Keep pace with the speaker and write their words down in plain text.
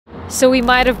So we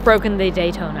might have broken the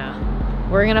Daytona.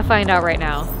 We're gonna find out right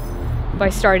now by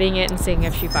starting it and seeing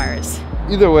if she fires.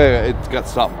 Either way, it's got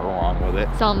something wrong with it.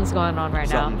 Something's going on right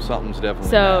now. Something's definitely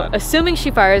So, bad. assuming she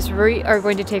fires, we are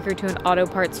going to take her to an auto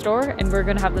parts store and we're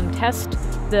gonna have them test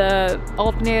the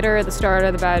alternator, the starter,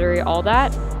 the battery, all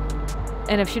that.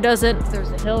 And if she doesn't,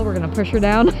 there's a hill, we're gonna push her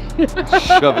down.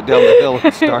 Shove it down the hill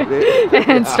and start it.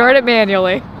 And start it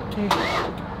manually.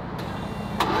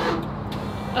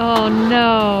 Oh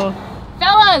no.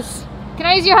 Fellas, can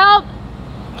I use your help?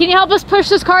 Can you help us push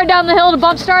this car down the hill to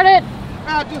bump start it?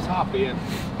 Ah, just hop in.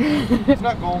 It's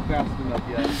not going fast enough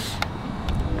yet.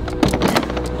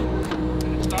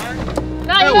 Start?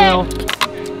 Not yet.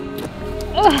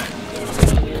 Ugh.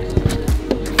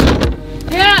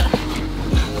 Yeah.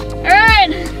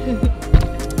 Alright.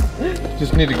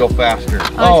 Just need to go faster.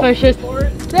 Oh, push it.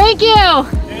 Thank you. Yeah.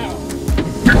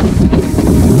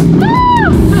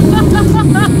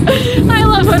 I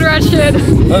love hood rat shit.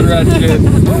 Hood rat shit.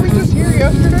 Were we just here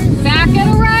yesterday? Back at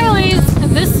O'Reilly's.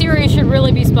 This series should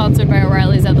really be sponsored by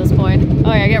O'Reilly's at this point.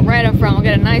 Oh yeah, get right up front. We'll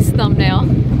get a nice thumbnail.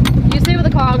 You stay with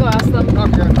the car, I'll go ask them.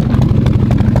 Okay.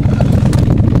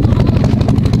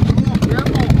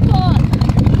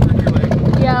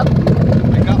 Yep.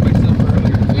 I got myself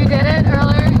earlier. You did it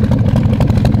earlier?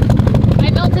 I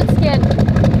melted skin.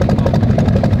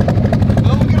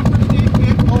 Oh, we got a first aid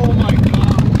kit. Oh my god.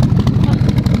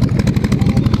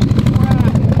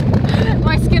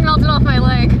 My skin melted off my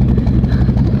leg.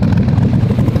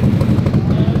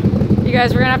 You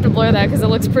guys, we're gonna have to blur that because it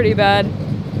looks pretty bad.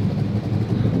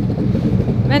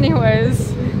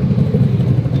 Anyways.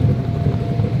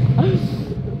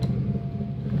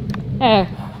 Hey,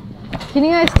 can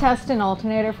you guys test an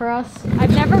alternator for us?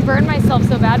 I've never burned myself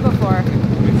so bad before. Let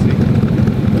me see.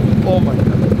 Oh my god.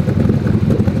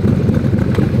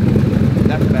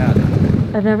 That's bad.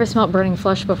 I've never smelled burning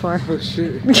flesh before. Oh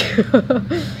shit.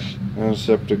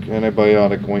 Antiseptic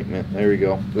antibiotic ointment. There we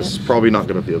go. This is probably not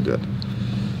gonna feel good.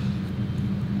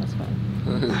 That's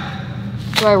fine.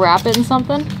 Do I wrap it in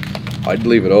something? I'd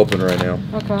leave it open right now.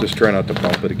 Okay. Just try not to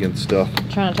bump it against stuff.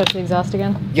 Trying to touch the exhaust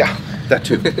again? Yeah, that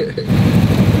too. It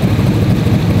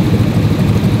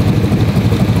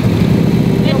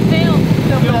failed.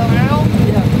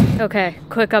 Okay,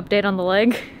 quick update on the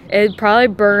leg. It probably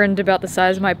burned about the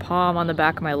size of my palm on the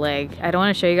back of my leg. I don't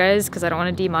want to show you guys because I don't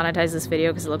want to demonetize this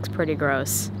video because it looks pretty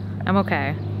gross. I'm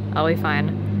okay. I'll be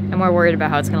fine. I'm more worried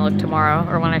about how it's going to look tomorrow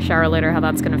or when I shower later, how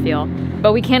that's going to feel.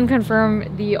 But we can confirm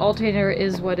the alternator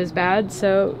is what is bad.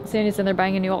 So Sandy's in there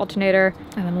buying a new alternator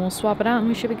and then we'll swap it out and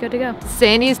we should be good to go.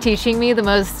 Sandy's teaching me the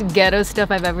most ghetto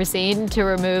stuff I've ever seen to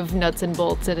remove nuts and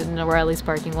bolts in an O'Reilly's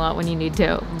parking lot when you need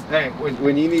to. Hey,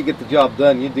 when you need to get the job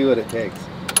done, you do what it takes.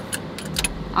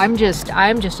 I'm just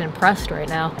impressed right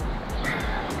now.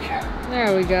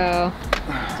 There we go.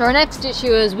 So our next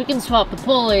issue is we can swap the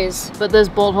pulleys, but this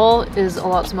bolt hole is a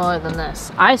lot smaller than this.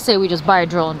 I say we just buy a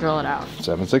drill and drill it out.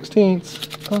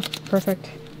 7/16. Cool, perfect.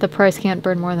 The price can't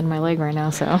burn more than my leg right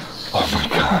now, so. Oh my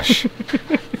gosh.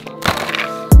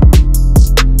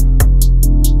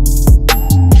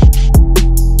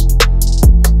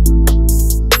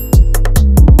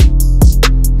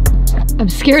 I'm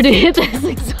scared to hit this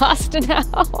exhaust now.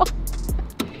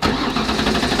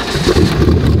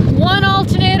 One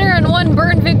alternator and one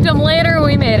burn victim later,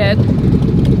 we made it.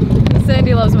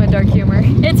 Sandy loves my dark humor.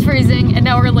 It's freezing and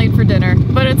now we're late for dinner,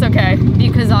 but it's okay.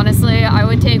 Because honestly, I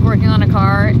would take working on a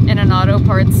car in an auto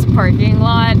parts parking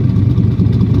lot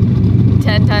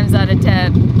 10 times out of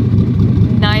 10,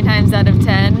 9 times out of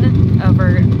 10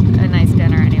 over a nice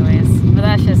dinner anyways. But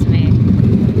that's just me.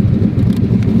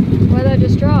 Why'd that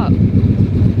just drop?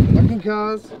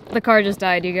 Because The car just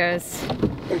died, you guys.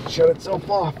 it shut itself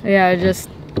off. Yeah, I just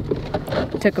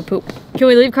took a poop. Can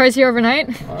we leave cars here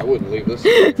overnight? I wouldn't leave this.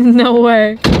 No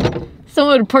way.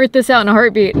 Someone would part this out in a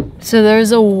heartbeat. So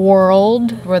there's a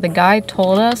world where the guy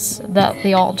told us that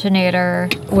the alternator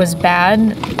was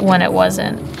bad when it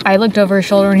wasn't. I looked over his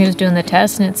shoulder when he was doing the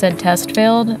test and it said test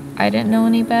failed. I didn't know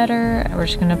any better. We're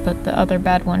just gonna put the other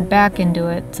bad one back into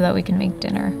it so that we can make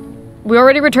dinner. We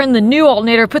already returned the new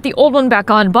alternator, put the old one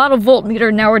back on, bought a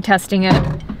voltmeter, now we're testing it.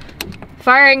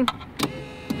 Firing.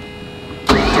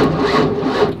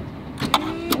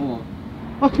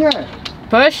 Okay.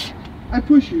 Push. I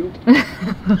push you.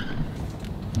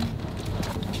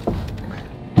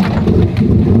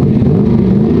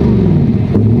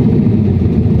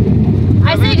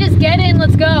 I say just get in,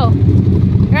 let's go. All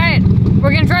right,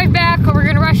 we're gonna drive back, we're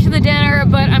gonna rush to the dinner,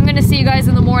 but I'm gonna see you guys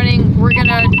in the morning. We're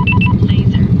gonna...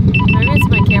 Maybe it's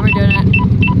my camera doing it.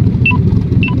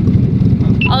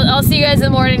 I'll see you guys in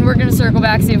the morning. We're gonna circle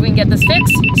back, see if we can get this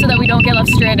fixed so that we don't get left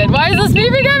stranded. Why is this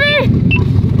beeping at me?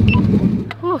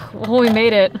 Oh, we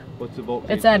made it. What's the volt?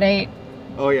 It's at 8.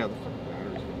 Oh yeah.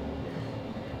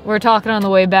 We're talking on the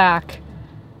way back,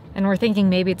 and we're thinking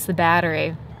maybe it's the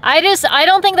battery. I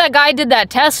don't think that guy did that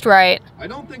test right. I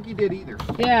don't think he did either.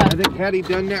 Yeah. I think had he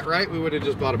done that right, we would have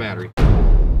just bought a battery.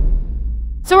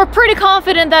 So we're pretty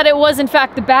confident that it was in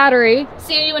fact the battery.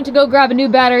 Sandy went to go grab a new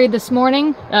battery this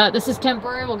morning. This is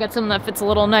temporary. We'll get something that fits a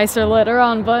little nicer later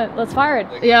on, but let's fire it.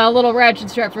 Yeah, a little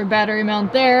ratchet strap for a battery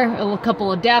mount there. A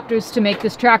couple adapters to make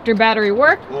this tractor battery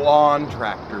work. Lawn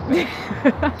tractor.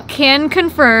 Can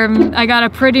confirm I got a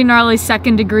pretty gnarly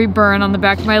 2nd-degree burn on the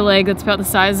back of my leg that's about the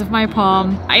size of my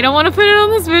palm. I don't want to put it on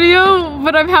this video,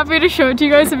 but I'm happy to show it to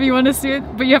you guys if you want to see it.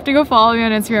 But you have to go follow me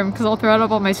on Instagram because I'll throw it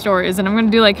up on my stories, and I'm going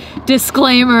to do like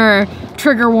disclaimer,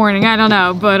 trigger warning, I don't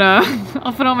know, but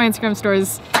I'll put on my Instagram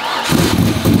stories.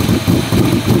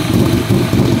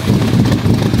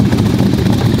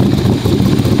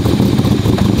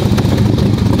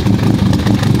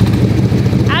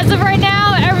 As of right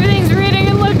now, everything's reading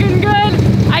and looking good.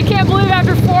 I can't believe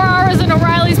after 4 hours in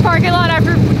O'Reilly's parking lot,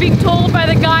 after being told by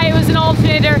the guy it was an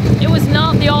alternator, it was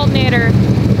not the alternator.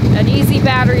 An easy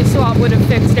battery swap would have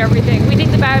fixed everything. We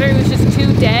think the battery was just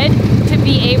too dead to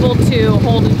be able to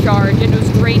hold a charge, and it was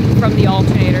draining from the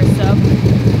alternator, so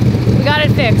we got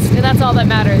it fixed, and that's all that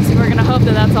matters. We're gonna hope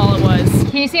that that's all it was.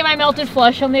 Can you see my melted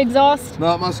flush on the exhaust?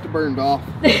 No, it must have burned off.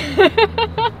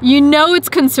 You know it's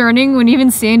concerning when even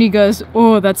Sandy goes,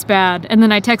 oh, that's bad. And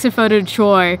then I text a photo to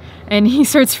Troy, and he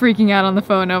starts freaking out on the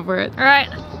phone over it. All right,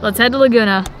 let's head to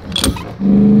Laguna.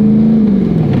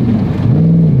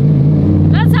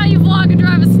 That's how you vlog and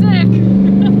drive a stick.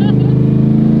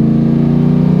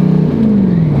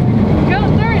 Go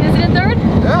third, is it in third?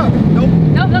 Yeah, nope.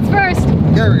 Nope, that's first.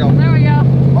 There we go. There we go.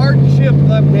 Hard shift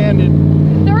left-handed.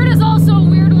 Third is also a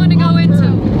weird one to go into.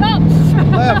 Oh!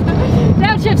 Left.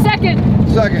 Downshift, second.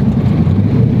 Second.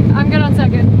 I'm good on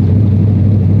second.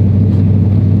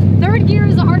 Third gear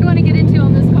is a hard one to get into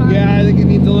on this car. Yeah, I think it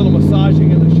needs a little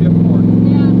massaging in the shift board.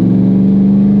 Yeah.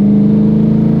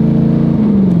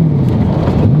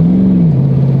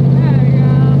 There we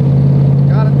go.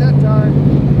 Got it that time.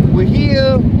 We're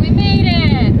here. We made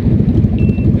it.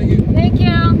 Thank you. Thank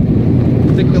you.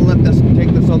 Think we'll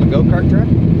take this on the go-kart track?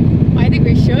 I think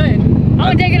we should. I'm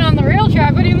gonna take it on the rail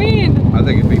track. What do you mean? I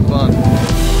think it'd be fun.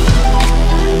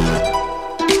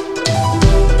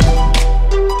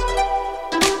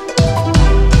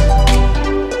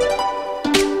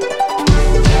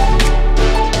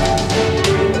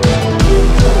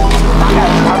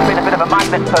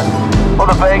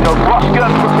 Other vehicles. Roscoe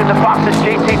puts in the fastest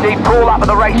GTD pull lap of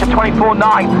the race at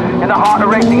 24.9 in the heart of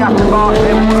racing Aston Martin.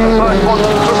 They were one of the first ones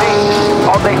to come in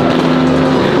on this.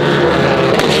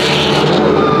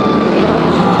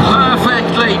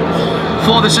 Perfectly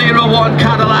for the 01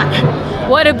 Cadillac.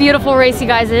 What a beautiful race, you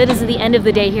guys. It is the end of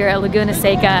the day here at Laguna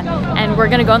Seca, and we're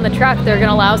gonna go on the track. They're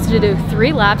gonna allow us to do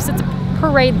 3 laps. It's a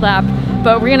parade lap,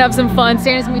 but we're gonna have some fun.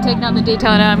 Sandy's gonna be taking out the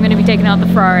Daytona. I'm gonna be taking out the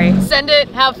Ferrari. Send it,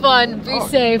 have fun, be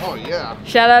safe. Oh yeah.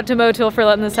 Shout out to Motul for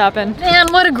letting this happen.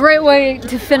 Man, what a great way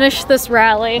to finish this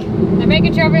rally. I'm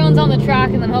making sure everyone's on the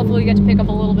track, and then hopefully we get to pick up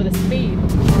a little bit of speed.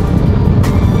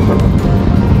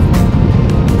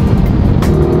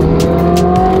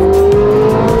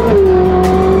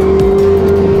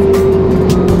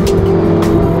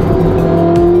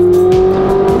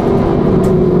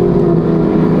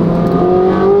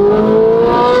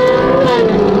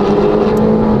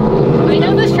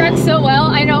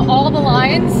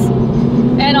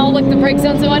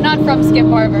 Zones and whatnot from Skip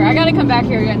Barber. I gotta come back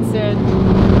here again soon.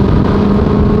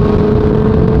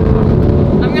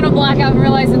 I'm gonna black out and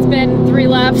realize it's been 3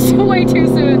 laps way too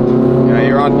soon. Yeah,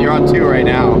 you're on 2 right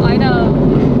now. I know.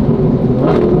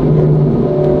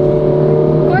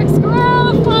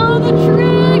 Corkscrew, follow the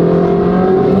trick!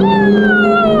 Woo!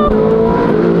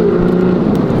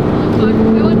 Oh, fuck.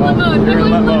 I went flip mode. I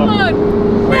went flip mode.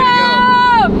 Way to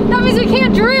go. That means we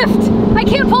can't drift. I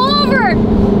can't pull over.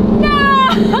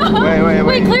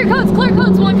 Wait, clear codes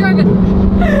while I'm driving.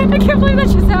 I can't believe that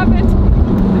just happened.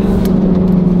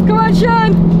 Come on,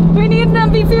 Sean. We need an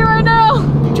MVP right now.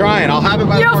 I'm trying. I'll have it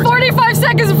by You have 45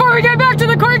 seconds before we get back to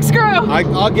the corkscrew.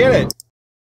 I'll get it.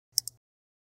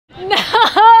 No! No!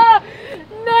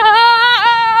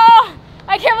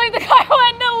 I can't believe the car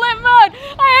went into limp mode.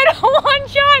 I had 1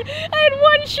 shot. I had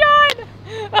 1 shot.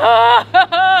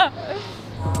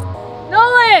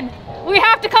 Nolan! We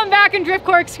have to come back and drift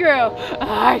corkscrew.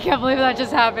 I can't believe that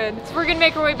just happened. So we're gonna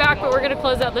make our way back, but we're gonna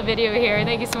close out the video here.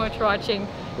 Thank you so much for watching.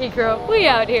 Ecrew, we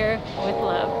out here with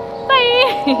love.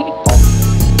 Bye.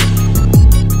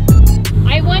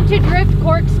 I went to drift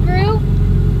corkscrew.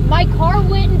 My car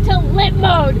went into limp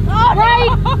mode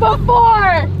right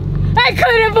before. I I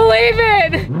couldn't believe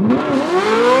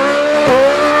it!